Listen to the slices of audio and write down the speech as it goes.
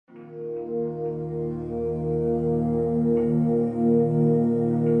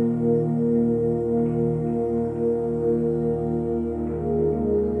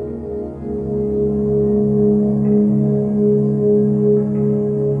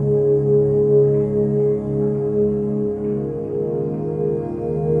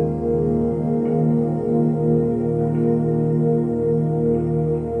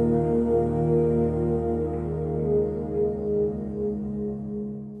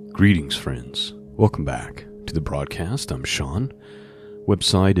Greetings, friends. Welcome back to the broadcast. I'm Sean.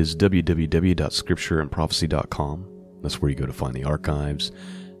 Website is www.scriptureandprophecy.com. That's where you go to find the archives,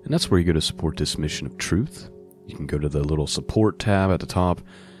 and that's where you go to support this mission of truth. You can go to the little support tab at the top.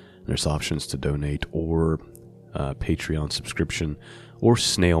 There's options to donate or Patreon subscription or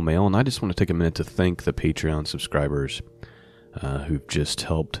snail mail. And I just want to take a minute to thank the Patreon subscribers who've just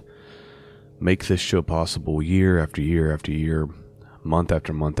helped make this show possible year after year after year, month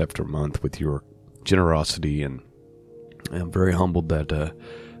after month after month with your generosity. And I'm very humbled that there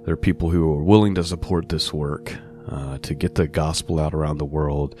are people who are willing to support this work, to get the gospel out around the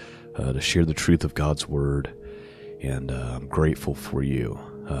world, to share the truth of God's word. And I'm grateful for you.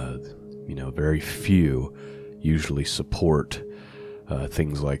 Very few usually support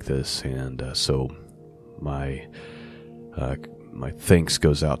things like this. And so my thanks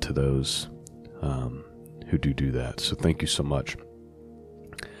goes out to those who do that. So thank you so much.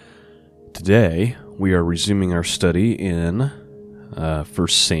 Today, we are resuming our study in 1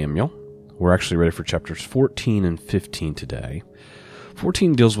 Samuel. We're actually ready for chapters 14 and 15 today.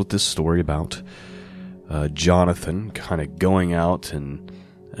 14 deals with this story about Jonathan kind of going out and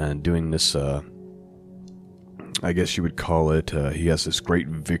doing this, I guess you would call it, he has this great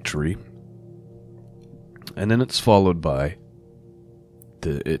victory. And then it's followed by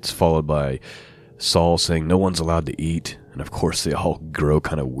Saul saying no one's allowed to eat. And of course, they all grow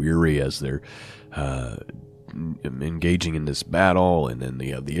kind of weary as they're engaging in this battle. And then they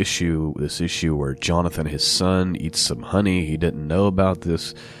have this issue where Jonathan, his son, eats some honey. He didn't know about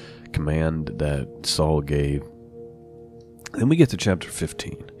this command that Saul gave. Then we get to chapter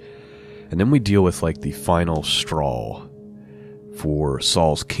 15. And then we deal with like the final straw for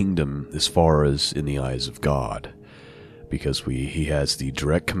Saul's kingdom as far as in the eyes of God. Because he has the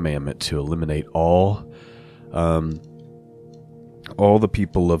direct commandment to eliminate all the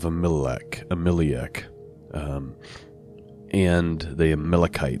people of Amalek, and the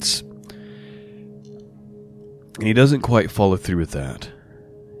Amalekites. And he doesn't quite follow through with that.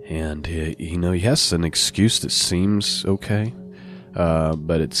 And he has an excuse that seems okay,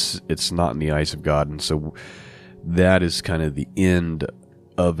 but it's not in the eyes of God. And so that is kind of the end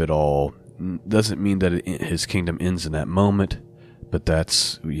of it all. Doesn't mean that his kingdom ends in that moment, but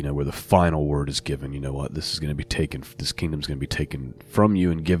that's, where the final word is given. You know what? This kingdom's going to be taken from you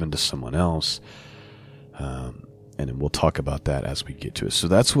and given to someone else. And then we'll talk about that as we get to it. So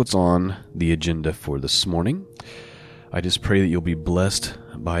that's what's on the agenda for this morning. I just pray that you'll be blessed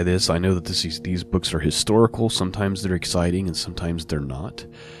by this. I know that these books are historical. Sometimes they're exciting and sometimes they're not.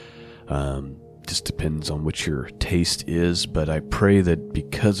 Just depends on what your taste is, but I pray that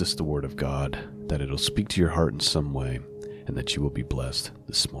because it's the Word of God, that it'll speak to your heart in some way, and that you will be blessed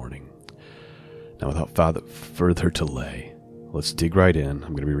this morning. Now, without further delay, let's dig right in.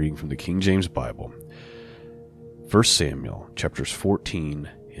 I'm going to be reading from the King James Bible, 1 Samuel, chapters 14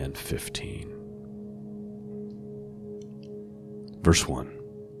 and 15. Verse 1.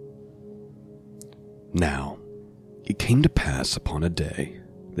 Now, it came to pass upon a day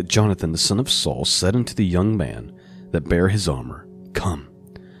that Jonathan the son of Saul said unto the young man that bare his armor, Come,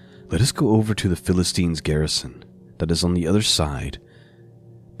 let us go over to the Philistines' garrison, that is on the other side.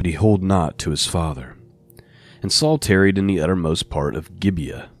 But he hold not to his father. And Saul tarried in the uttermost part of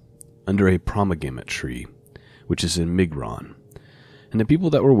Gibeah, under a pomegranate tree, which is in Migron. And the people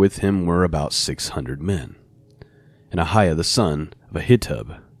that were with him were about 600 men. And Ahiah the son of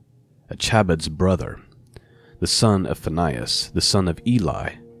Ahitub, Achabad's brother, the son of Phinehas, the son of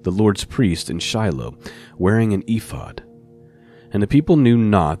Eli, the Lord's priest in Shiloh, wearing an ephod. And the people knew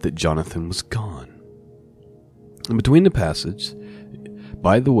not that Jonathan was gone. And between the passage,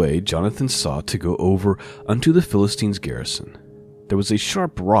 by the way, Jonathan sought to go over unto the Philistines' garrison. There was a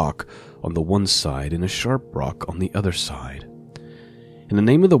sharp rock on the one side, and a sharp rock on the other side. And the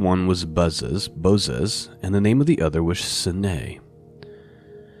name of the one was Bozez, and the name of the other was Seneh.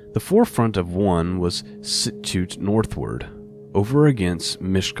 The forefront of one was situate northward, over against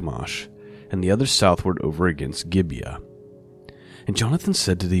Mishmash, and the other southward over against Gibeah. And Jonathan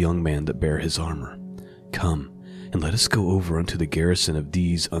said to the young man that bare his armor, Come, and let us go over unto the garrison of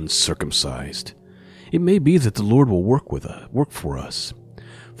these uncircumcised. It may be that the Lord will work for us.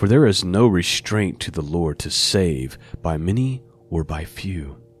 For there is no restraint to the Lord to save by many or by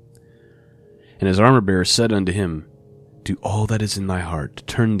few. And his armor-bearer said unto him, Do all that is in thy heart,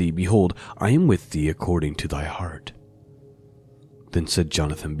 turn thee, behold, I am with thee according to thy heart. Then said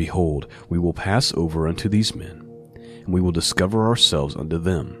Jonathan, Behold, we will pass over unto these men, and we will discover ourselves unto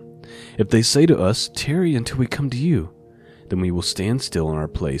them. If they say to us, Tarry until we come to you, then we will stand still in our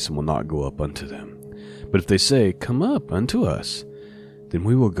place and will not go up unto them. But if they say, Come up unto us, Then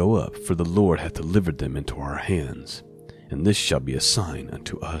we will go up, for the Lord hath delivered them into our hands, and this shall be a sign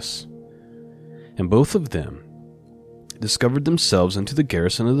unto us. And both of them discovered themselves into the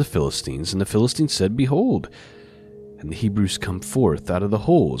garrison of the Philistines, and the Philistines said, Behold, and the Hebrews come forth out of the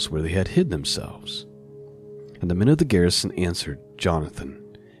holes where they had hid themselves. And the men of the garrison answered Jonathan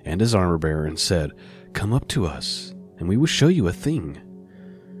and his armor-bearer, and said, Come up to us, and we will show you a thing.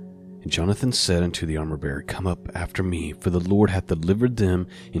 And Jonathan said unto the armor-bearer, Come up after me, for the Lord hath delivered them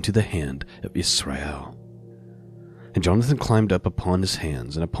into the hand of Israel. And Jonathan climbed up upon his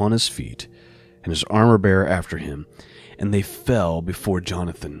hands and upon his feet, and his armor-bearer after him, and they fell before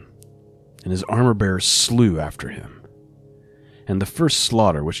Jonathan, and his armor-bearer slew after him. And the first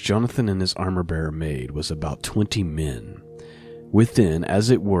slaughter which Jonathan and his armor-bearer made was about 20 men, within,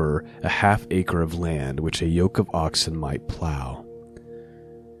 as it were, a half acre of land which a yoke of oxen might plow.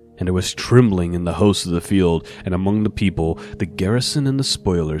 And there was trembling in the host of the field, and among the people, the garrison and the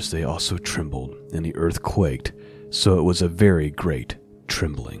spoilers, they also trembled, and the earth quaked, so it was a very great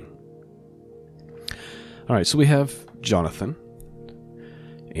trembling. All right, so we have Jonathan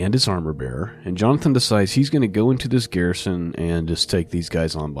and his armor-bearer, and Jonathan decides he's going to go into this garrison and just take these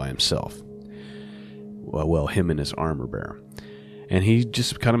guys on by himself. Well, him and his armor-bearer. And he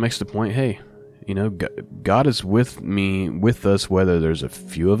just kind of makes the point, hey, you know, God is with us, whether there's a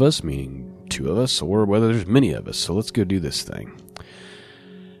few of us, meaning 2 of us, or whether there's many of us, so let's go do this thing.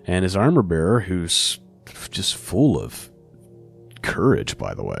 And his armor-bearer, who's just full of courage,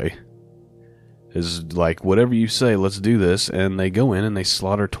 by the way, is like, whatever you say, let's do this. And they go in and they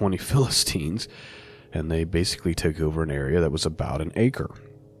slaughter 20 Philistines, and they basically take over an area that was about an acre,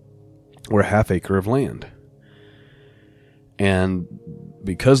 or a half acre of land. And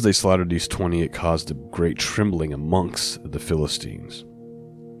because they slaughtered these 20, it caused a great trembling amongst the Philistines.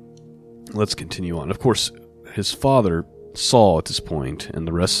 Let's continue on. Of course, his father, Saul, at this point, and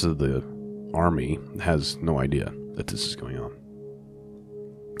the rest of the army has no idea that this is going on.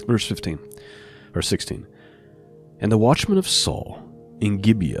 Verse 16. And the watchmen of Saul in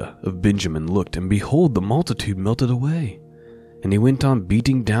Gibeah of Benjamin looked, and behold, the multitude melted away, and they went on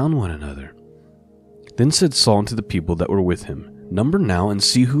beating down one another. Then said Saul unto the people that were with him, Number now, and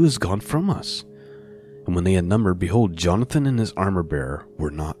see who is gone from us. And when they had numbered, behold, Jonathan and his armor-bearer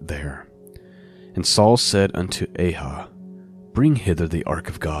were not there. And Saul said unto Ahah, Bring hither the ark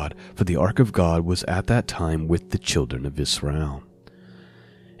of God, for the ark of God was at that time with the children of Israel.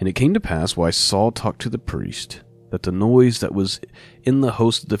 And it came to pass, while Saul talked to the priest, that the noise that was in the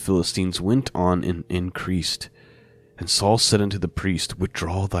host of the Philistines went on and increased. And Saul said unto the priest,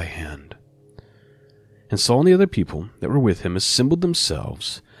 Withdraw thy hand. And Saul and the other people that were with him assembled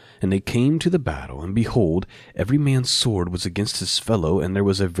themselves, and they came to the battle, and behold, every man's sword was against his fellow, and there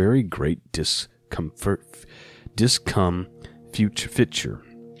was a very great discomfiture.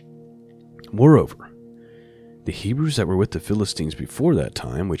 Moreover, the Hebrews that were with the Philistines before that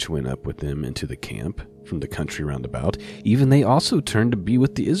time, which went up with them into the camp from the country round about, even they also turned to be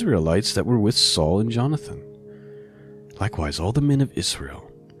with the Israelites that were with Saul and Jonathan. Likewise all the men of Israel,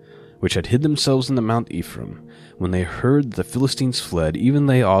 which had hid themselves in the Mount Ephraim, when they heard the Philistines fled, even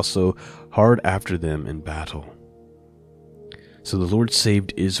they also hard after them in battle. So the Lord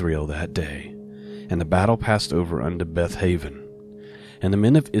saved Israel that day, and the battle passed over unto Bethaven. And the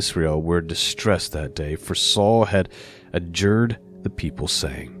men of Israel were distressed that day, for Saul had adjured the people,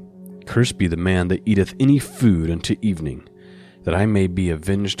 saying, Cursed be the man that eateth any food unto evening, that I may be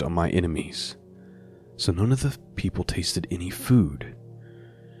avenged on my enemies. So none of the people tasted any food.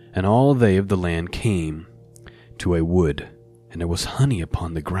 And all they of the land came to a wood, and there was honey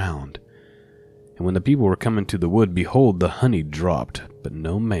upon the ground. And when the people were coming to the wood, behold, the honey dropped, but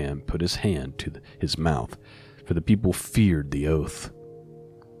no man put his hand to his mouth, for the people feared the oath.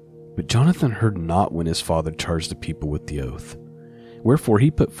 But Jonathan heard not when his father charged the people with the oath. Wherefore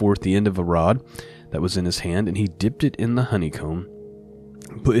he put forth the end of a rod that was in his hand, and he dipped it in the honeycomb,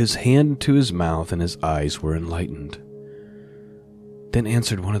 put his hand to his mouth, and his eyes were enlightened. Then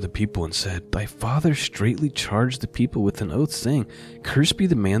answered one of the people and said, Thy father straitly charged the people with an oath, saying, Cursed be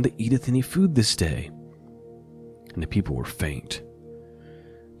the man that eateth any food this day. And the people were faint.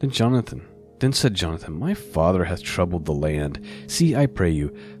 Then said Jonathan, My father hath troubled the land. See, I pray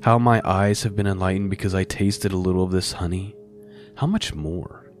you, how my eyes have been enlightened, because I tasted a little of this honey. How much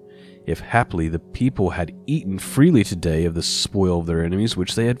more, if haply the people had eaten freely today of the spoil of their enemies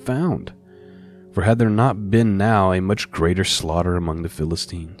which they had found? For had there not been now a much greater slaughter among the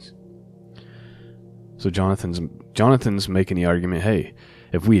Philistines? So Jonathan's making the argument, hey,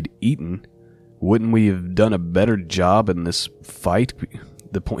 if we had eaten, wouldn't we have done a better job in this fight?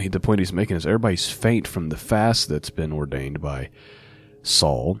 The point he's making is everybody's faint from the fast that's been ordained by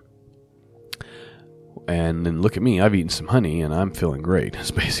Saul. And then look at me, I've eaten some honey and I'm feeling great.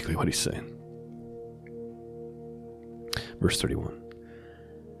 That's basically what he's saying. Verse 31.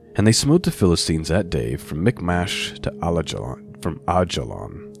 And they smote the Philistines that day from Michmash to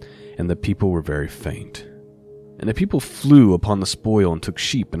Ajalon, and the people were very faint. And the people flew upon the spoil and took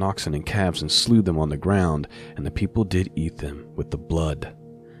sheep and oxen and calves and slew them on the ground, and the people did eat them with the blood.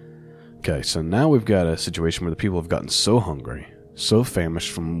 Okay, so now we've got a situation where the people have gotten so hungry, so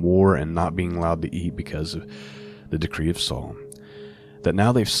famished from war and not being allowed to eat because of the decree of Saul, that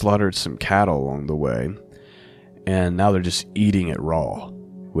now they've slaughtered some cattle along the way, and now they're just eating it raw,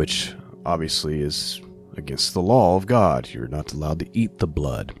 which obviously is against the law of God. You're not allowed to eat the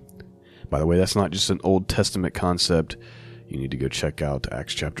blood. By the way, that's not just an Old Testament concept. You need to go check out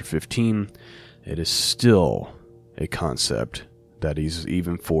Acts chapter 15. It is still a concept that is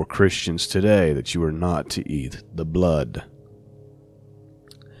even for Christians today, that you are not to eat the blood.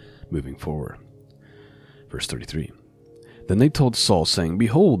 Moving forward. Verse 33. Then they told Saul, saying,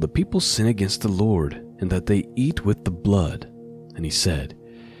 Behold, the people sin against the Lord, and that they eat with the blood. And he said,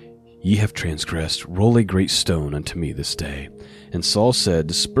 Ye have transgressed, roll a great stone unto me this day. And Saul said,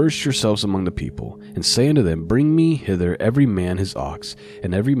 Disperse yourselves among the people, and say unto them, Bring me hither every man his ox,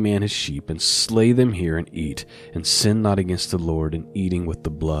 and every man his sheep, and slay them here, and eat, and sin not against the Lord in eating with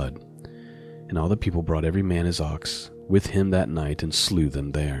the blood. And all the people brought every man his ox with him that night, and slew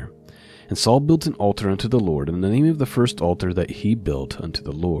them there. And Saul built an altar unto the Lord, and the name of the first altar that he built unto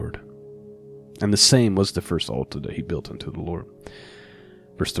the Lord. And the same was the first altar that he built unto the Lord.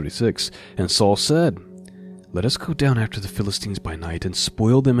 Verse 36, And Saul said, Let us go down after the Philistines by night, and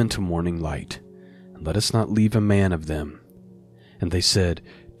spoil them into morning light, and let us not leave a man of them. And they said,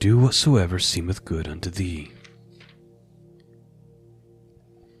 Do whatsoever seemeth good unto thee.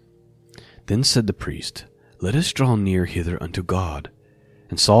 Then said the priest, Let us draw near hither unto God.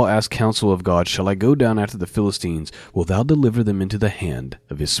 And Saul asked counsel of God, Shall I go down after the Philistines? Wilt thou deliver them into the hand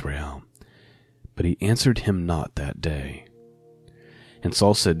of Israel? But he answered him not that day. And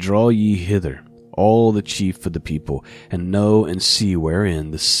Saul said, Draw ye hither all the chief of the people, and know and see wherein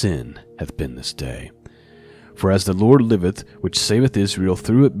the sin hath been this day. For as the Lord liveth, which saveth Israel,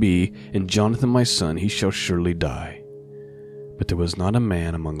 through it be, in Jonathan my son, he shall surely die. But there was not a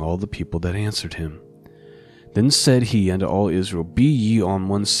man among all the people that answered him. Then said he unto all Israel, Be ye on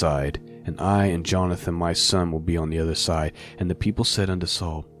one side, and I and Jonathan my son will be on the other side. And the people said unto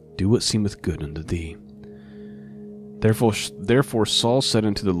Saul, Do what seemeth good unto thee. Therefore Saul said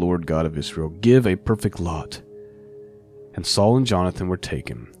unto the Lord God of Israel, Give a perfect lot. And Saul and Jonathan were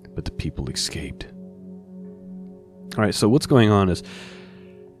taken, but the people escaped. Alright, so what's going on is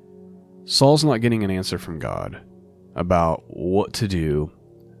Saul's not getting an answer from God about what to do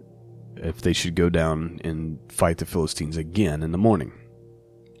if they should go down and fight the Philistines again in the morning.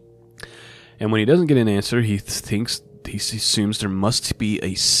 And when he doesn't get an answer, he assumes there must be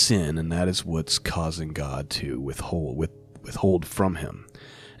a sin, and that is what's causing God to withhold from him.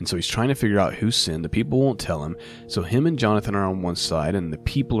 And so he's trying to figure out who sinned. The people won't tell him. So him and Jonathan are on one side, and the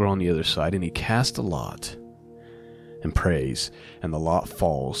people are on the other side, and he casts a lot and prays, and the lot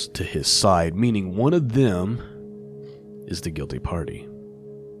falls to his side, meaning one of them is the guilty party.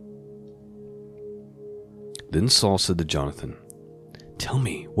 Then Saul said to Jonathan, Tell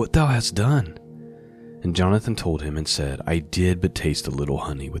me what thou hast done. And Jonathan told him and said, I did but taste a little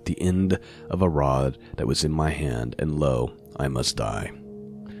honey with the end of a rod that was in my hand, and lo, I must die.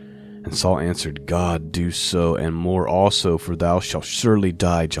 And Saul answered, God do so, and more also, for thou shalt surely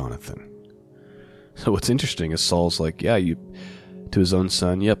die, Jonathan. So what's interesting is Saul's like, to his own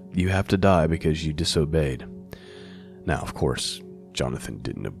son, yep, you have to die because you disobeyed. Now, of course, Jonathan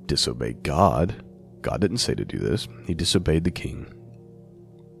didn't disobey God. God didn't say to do this. He disobeyed the king.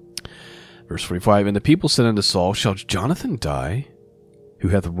 Verse 45, And the people said unto Saul, Shall Jonathan die, who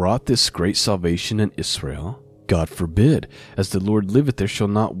hath wrought this great salvation in Israel? God forbid. As the Lord liveth, there shall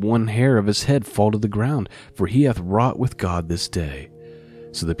not one hair of his head fall to the ground, for he hath wrought with God this day.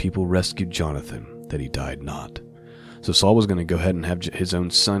 So the people rescued Jonathan, that he died not. So Saul was going to go ahead and have his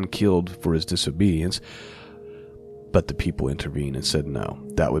own son killed for his disobedience, but the people intervened and said, no,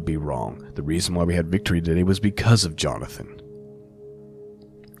 that would be wrong. The reason why we had victory today was because of Jonathan.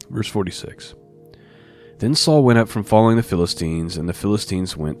 Verse 46. Then Saul went up from following the Philistines, and the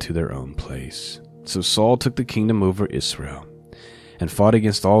Philistines went to their own place. So Saul took the kingdom over Israel, and fought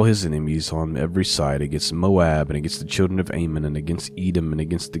against all his enemies on every side, against Moab, and against the children of Ammon, and against Edom, and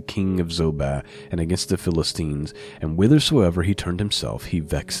against the king of Zobah, and against the Philistines. And whithersoever he turned himself, he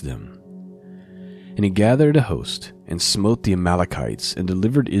vexed them. And he gathered a host, and smote the Amalekites, and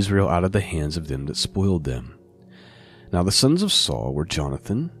delivered Israel out of the hands of them that spoiled them. Now the sons of Saul were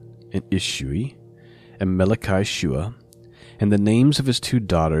Jonathan, and Ishui, and Melchi-Shua, and the names of his 2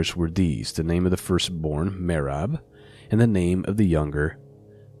 daughters were these, the name of the firstborn, Merab, and the name of the younger,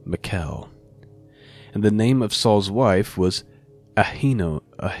 Michal. And the name of Saul's wife was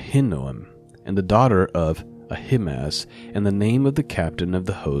Ahinoam, and the daughter of Ahimaaz, and the name of the captain of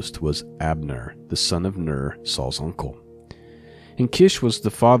the host was Abner, the son of Ner, Saul's uncle. And Kish was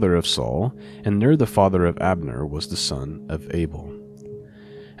the father of Saul, and Ner the father of Abner was the son of Abel.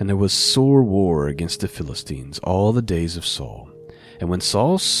 And there was sore war against the Philistines all the days of Saul. And when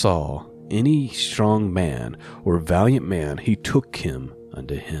Saul saw any strong man or valiant man, he took him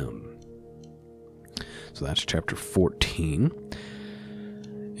unto him. So that's chapter 14.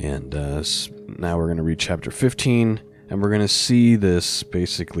 And now we're going to read chapter 15, and we're going to see this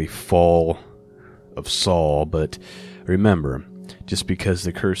basically fall of Saul. But remember, just because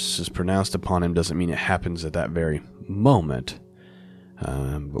the curse is pronounced upon him doesn't mean it happens at that very moment.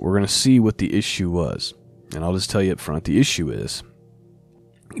 But we're going to see what the issue was. And I'll just tell you up front, the issue is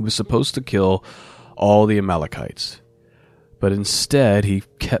he was supposed to kill all the Amalekites. But instead, he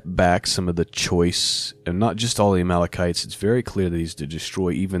kept back some of the choice, and not just all the Amalekites. It's very clear that he's to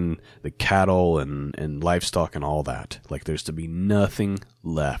destroy even the cattle and livestock and all that. Like, there's to be nothing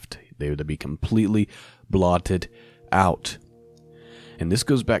left. They were to be completely blotted out. And this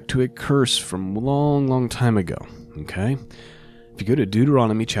goes back to a curse from a long, long time ago. Okay? If you go to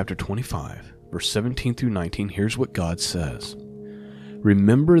Deuteronomy chapter 25, verse 17 through 19, here's what God says.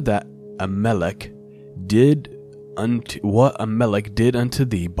 Remember that Amalek did unto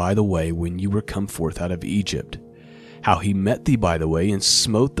thee by the way when you were come forth out of Egypt, how he met thee by the way, and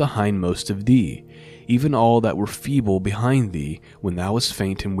smote the hindmost of thee, even all that were feeble behind thee, when thou wast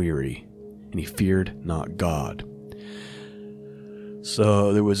faint and weary, and he feared not God.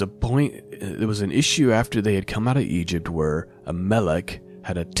 So there was an issue after they had come out of Egypt where Amalek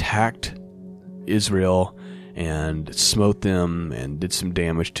had attacked Israel and smote them and did some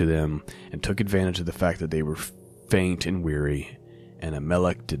damage to them and took advantage of the fact that they were faint and weary, and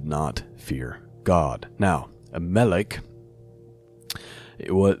Amalek did not fear God. Now, Amalek,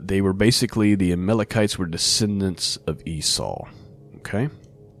 they were basically, the Amalekites were descendants of Esau. Okay?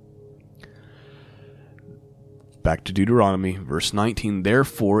 Back to Deuteronomy, verse 19.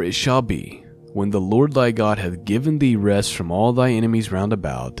 Therefore it shall be, when the Lord thy God hath given thee rest from all thy enemies round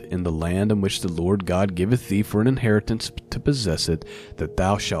about, in the land in which the Lord God giveth thee for an inheritance to possess it, that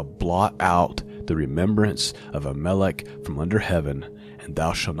thou shalt blot out the remembrance of Amalek from under heaven, and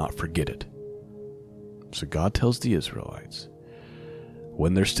thou shalt not forget it. So God tells the Israelites,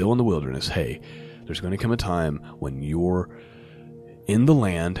 when they're still in the wilderness, hey, there's going to come a time when you're in the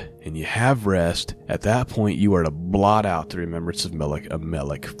land and you have rest. At that point, you are to blot out the remembrance of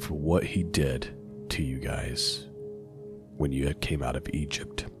Amalek for what he did to you guys when you came out of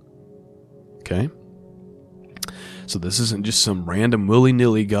Egypt. Okay? So this isn't just some random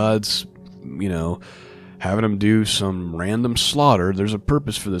willy-nilly God's, having them do some random slaughter. There's a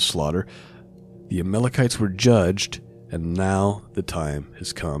purpose for this slaughter. The Amalekites were judged, and now the time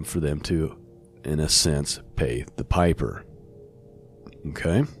has come for them to, in a sense, pay the piper.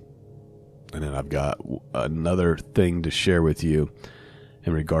 Okay? And then I've got another thing to share with you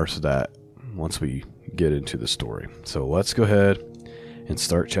in regards to that once we get into the story. So let's go ahead and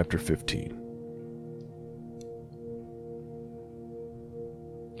start chapter 15.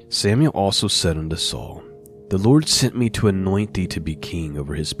 Samuel also said unto Saul, The Lord sent me to anoint thee to be king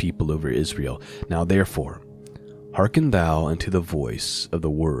over his people, over Israel. Now therefore, hearken thou unto the voice of the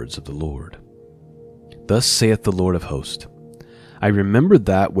words of the Lord. Thus saith the Lord of hosts, I remember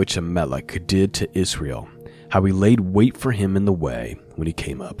that which Amalek did to Israel, how he laid wait for him in the way when he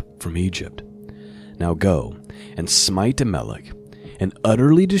came up from Egypt. Now go, and smite Amalek, and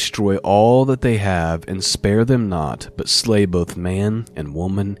utterly destroy all that they have, and spare them not, but slay both man and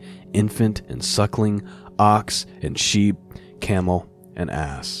woman, infant and suckling, ox and sheep, camel and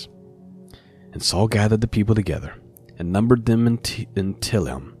ass. And Saul gathered the people together, and numbered them in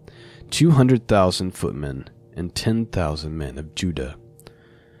Tilham, 200,000 footmen, and 10,000 men of Judah.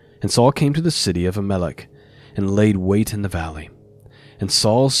 And Saul came to the city of Amalek, and laid wait in the valley. And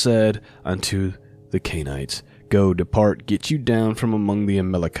Saul said unto the Canaanites, Go, depart, get you down from among the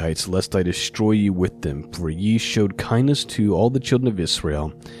Amalekites, lest I destroy you with them. For ye showed kindness to all the children of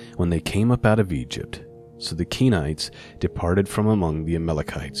Israel when they came up out of Egypt. So the Canaanites departed from among the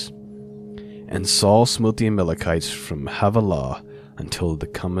Amalekites. And Saul smote the Amalekites from Havilah until the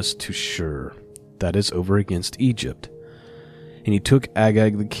comest to Shur, that is over against Egypt. And he took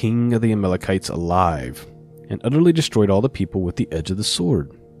Agag the king of the Amalekites alive, and utterly destroyed all the people with the edge of the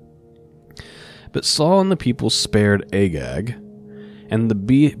sword. But Saul and the people spared Agag, and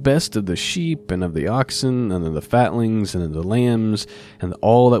the best of the sheep, and of the oxen, and of the fatlings, and of the lambs, and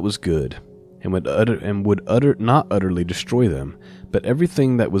all that was good, and would not utterly destroy them, but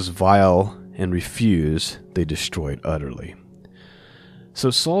everything that was vile and refuse they destroyed utterly. So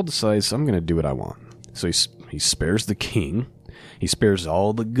Saul decides, I'm going to do what I want. So he spares the king. He spares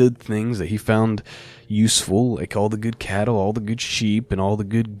all the good things that he found useful, like all the good cattle, all the good sheep, and all the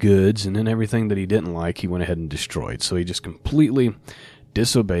good goods, and then everything that he didn't like, he went ahead and destroyed. So he just completely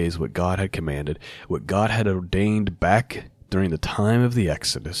disobeys what God had commanded, what God had ordained back during the time of the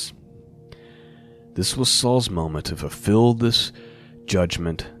Exodus. This was Saul's moment to fulfill this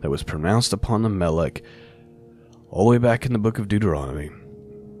judgment that was pronounced upon Amalek all the way back in the book of Deuteronomy,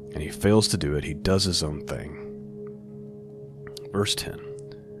 and he fails to do it. He does his own thing. Verse 10.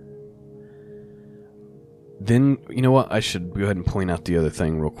 Then, you know what? I should go ahead and point out the other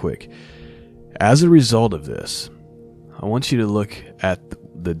thing real quick. As a result of this, I want you to look at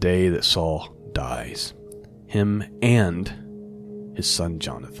the day that Saul dies. Him and his son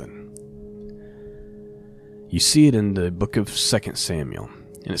Jonathan. You see it in the book of 2 Samuel.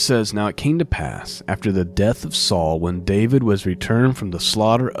 And it says, Now it came to pass, after the death of Saul, when David was returned from the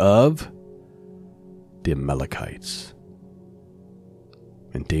slaughter of the Amalekites.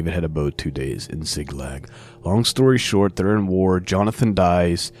 And David had abode 2 days in Ziklag. Long story short, they're in war. Jonathan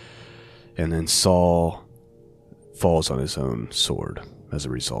dies, and then Saul falls on his own sword as a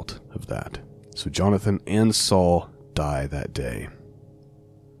result of that. So Jonathan and Saul die that day.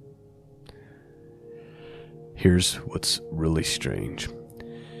 Here's what's really strange.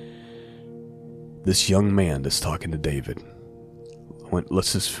 This young man that's talking to David.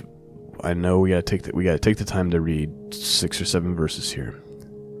 I know we gotta take the time to read 6 or 7 verses here.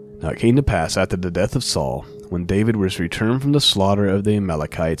 Now it came to pass after the death of Saul, when David was returned from the slaughter of the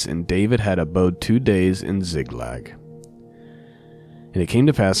Amalekites, and David had abode 2 days in Ziklag. And it came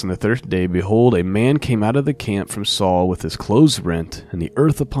to pass on the 3rd day, behold, a man came out of the camp from Saul with his clothes rent, and the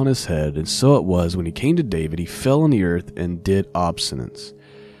earth upon his head. And so it was, when he came to David, he fell on the earth and did obeisance.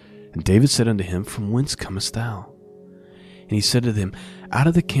 And David said unto him, From whence comest thou? And he said to them, Out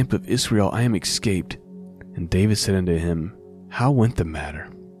of the camp of Israel I am escaped. And David said unto him, How went the matter?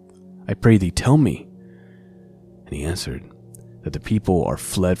 I pray thee, tell me. And he answered, That the people are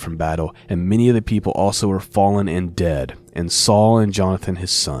fled from battle, and many of the people also are fallen and dead, and Saul and Jonathan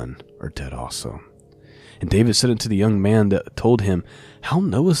his son are dead also. And David said unto the young man that told him, How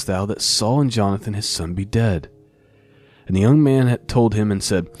knowest thou that Saul and Jonathan his son be dead? And the young man had told him and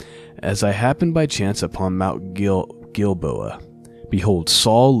said, As I happened by chance upon Mount Gilboa, behold,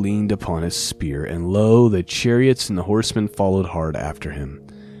 Saul leaned upon his spear, and lo, the chariots and the horsemen followed hard after him.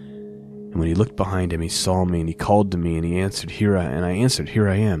 And when he looked behind him, he saw me, and he called to me, and he answered, and I answered, Here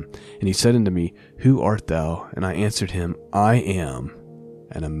I am. And he said unto me, Who art thou? And I answered him, I am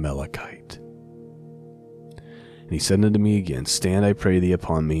an Amalekite. And he said unto me again, Stand, I pray thee,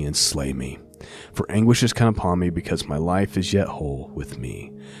 upon me, and slay me. For anguish is come upon me, because my life is yet whole with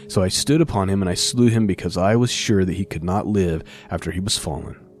me. So I stood upon him, and I slew him, because I was sure that he could not live after he was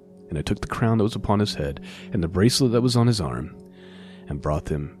fallen. And I took the crown that was upon his head, and the bracelet that was on his arm, and brought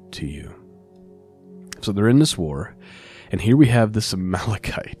them to you. So they're in this war, and here we have this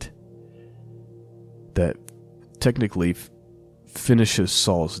Amalekite that technically finishes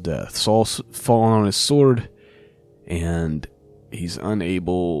Saul's death. Saul's fallen on his sword, and he's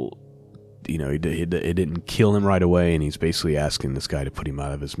unable, it didn't kill him right away, and he's basically asking this guy to put him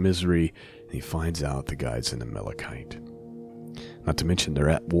out of his misery, and he finds out the guy's an Amalekite. Not to mention they're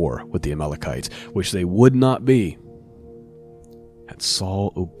at war with the Amalekites, which they would not be had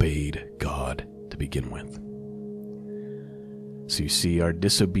Saul obeyed God to begin with. So you see, our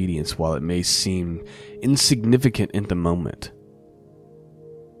disobedience, while it may seem insignificant in the moment,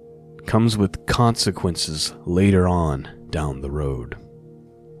 comes with consequences later on down the road.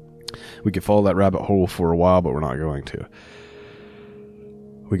 We could follow that rabbit hole for a while, but we're not going to.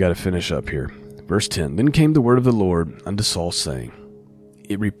 We got to finish up here. Verse 10, Then came the word of the Lord unto Saul, saying,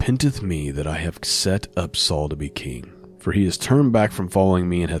 It repenteth me that I have set up Saul to be king. For he is turned back from following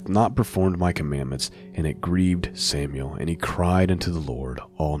me, and hath not performed my commandments. And it grieved Samuel, and he cried unto the Lord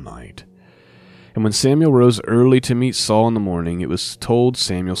all night. And when Samuel rose early to meet Saul in the morning, it was told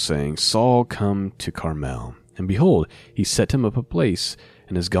Samuel, saying, Saul come to Carmel. And behold, he set him up a place,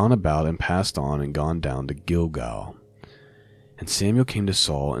 and is gone about, and passed on, and gone down to Gilgal. And Samuel came to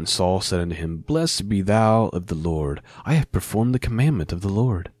Saul, and Saul said unto him, Blessed be thou of the Lord. I have performed the commandment of the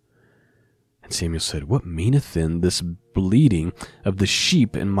Lord. And Samuel said, What meaneth then this bleating of the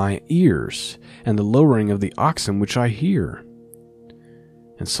sheep in my ears, and the lowing of the oxen which I hear?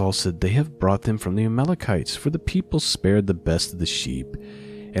 And Saul said, They have brought them from the Amalekites, for the people spared the best of the sheep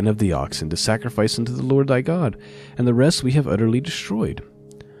and of the oxen to sacrifice unto the Lord thy God, and the rest we have utterly destroyed.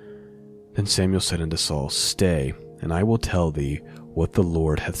 Then Samuel said unto Saul, Stay, and I will tell thee what the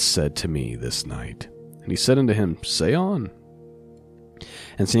Lord hath said to me this night. And he said unto him, Say on.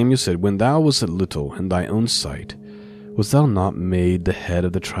 And Samuel said, When thou wast little in thy own sight, wast thou not made the head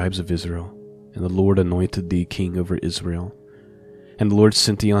of the tribes of Israel? And the Lord anointed thee king over Israel. And the Lord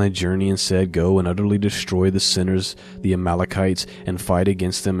sent thee on a journey and said, Go and utterly destroy the sinners, the Amalekites, and fight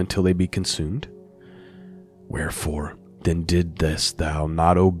against them until they be consumed. Wherefore then didst thou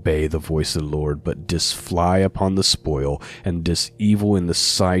not obey the voice of the Lord, but didst fly upon the spoil, and didst evil in the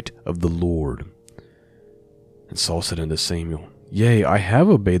sight of the Lord? And Saul said unto Samuel, Yea, I have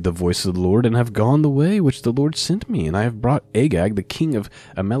obeyed the voice of the Lord, and have gone the way which the Lord sent me, and I have brought Agag the king of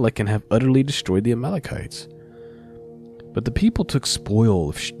Amalek, and have utterly destroyed the Amalekites. But the people took spoil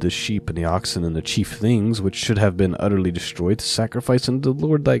of the sheep and the oxen and the chief things, which should have been utterly destroyed, to sacrifice unto the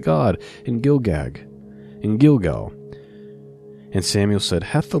Lord thy God in Gilgal. And Samuel said,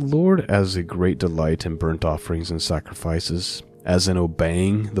 Hath the Lord as a great delight in burnt offerings and sacrifices, as in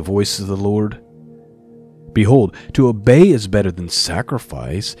obeying the voice of the Lord? Behold, to obey is better than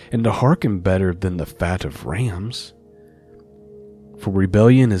sacrifice, and to hearken better than the fat of rams. For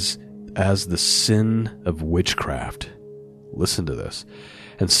rebellion is as the sin of witchcraft. Listen to this.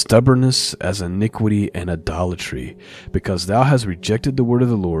 And stubbornness as iniquity and idolatry. Because thou hast rejected the word of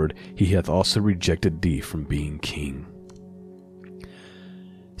the Lord, he hath also rejected thee from being king.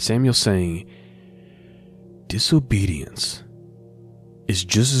 Samuel saying, disobedience is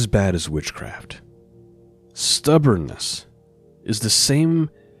just as bad as witchcraft. Stubbornness is the same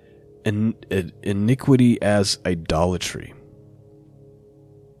iniquity as idolatry.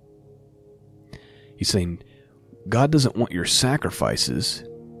 He's saying God doesn't want your sacrifices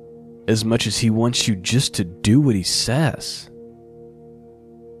as much as he wants you just to do what he says.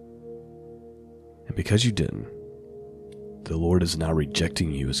 And because you didn't, the Lord is now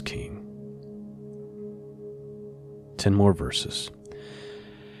rejecting you as king. 10 more verses.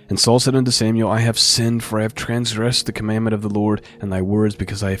 And Saul said unto Samuel, I have sinned, for I have transgressed the commandment of the Lord and thy words,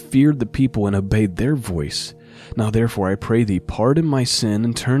 because I have feared the people and obeyed their voice. Now therefore I pray thee, pardon my sin,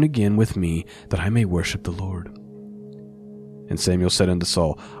 and turn again with me, that I may worship the Lord. And Samuel said unto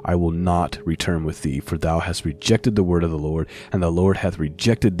Saul, I will not return with thee, for thou hast rejected the word of the Lord, and the Lord hath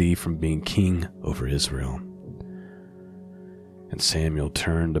rejected thee from being king over Israel. And Samuel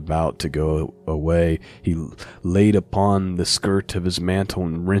turned about to go away. He laid upon the skirt of his mantle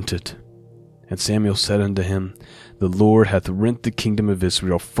and rent it. And Samuel said unto him, The Lord hath rent the kingdom of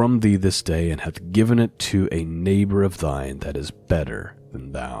Israel from thee this day, and hath given it to a neighbor of thine that is better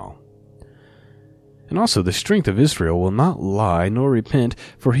than thou. And also the strength of Israel will not lie nor repent,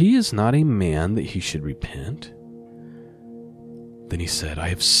 for he is not a man that he should repent. Then he said, I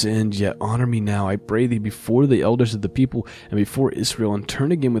have sinned, yet honor me now, I pray thee, before the elders of the people and before Israel, and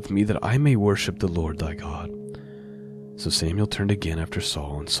turn again with me, that I may worship the Lord thy God. So Samuel turned again after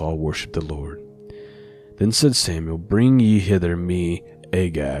Saul, and Saul worshipped the Lord. Then said Samuel, Bring ye hither me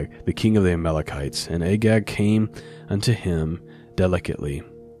Agag, the king of the Amalekites. And Agag came unto him delicately.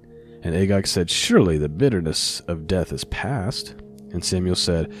 And Agag said, Surely the bitterness of death is past. And Samuel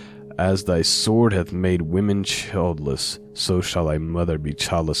said, As thy sword hath made women childless, so shall thy mother be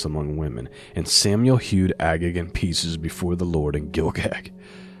childless among women. And Samuel hewed Agag in pieces before the Lord in Gilgal.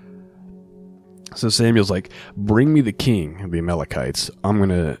 So Samuel's like, Bring me the king of the Amalekites. I'm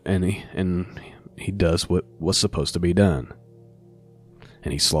gonna, and he does what was supposed to be done.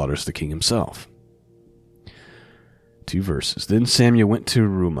 And he slaughters the king himself. 2 verses. Then Samuel went to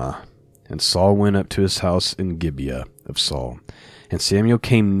Ramah, and Saul went up to his house in Gibeah of Saul. And Samuel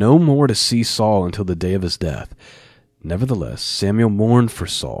came no more to see Saul until the day of his death. Nevertheless, Samuel mourned for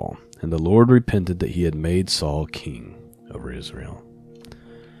Saul, and the Lord repented that he had made Saul king over Israel.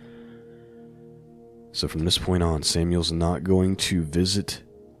 So from this point on, Samuel's not going to visit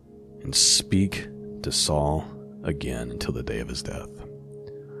and speak to Saul again until the day of his death.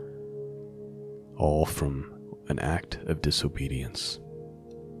 All from an act of disobedience.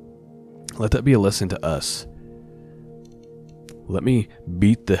 Let that be a lesson to us. Let me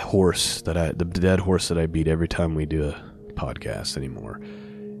beat the dead horse that I beat every time we do a podcast anymore.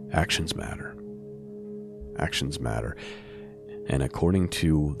 Actions matter. Actions matter. And according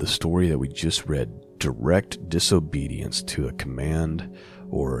to the story that we just read, direct disobedience to a command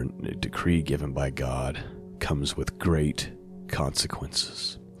or a decree given by God comes with great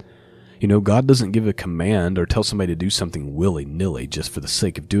consequences. You know, God doesn't give a command or tell somebody to do something willy-nilly just for the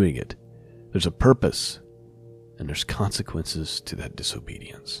sake of doing it. There's a purpose. and there's consequences to that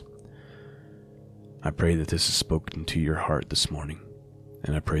disobedience. I pray that this has spoken to your heart this morning,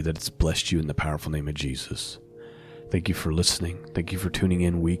 and I pray that it's blessed you in the powerful name of Jesus. Thank you for listening. Thank you for tuning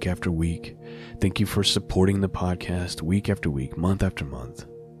in week after week. Thank you for supporting the podcast week after week, month after month.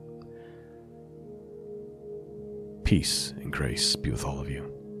 Peace and grace be with all of you.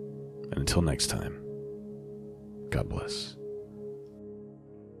 And until next time, God bless.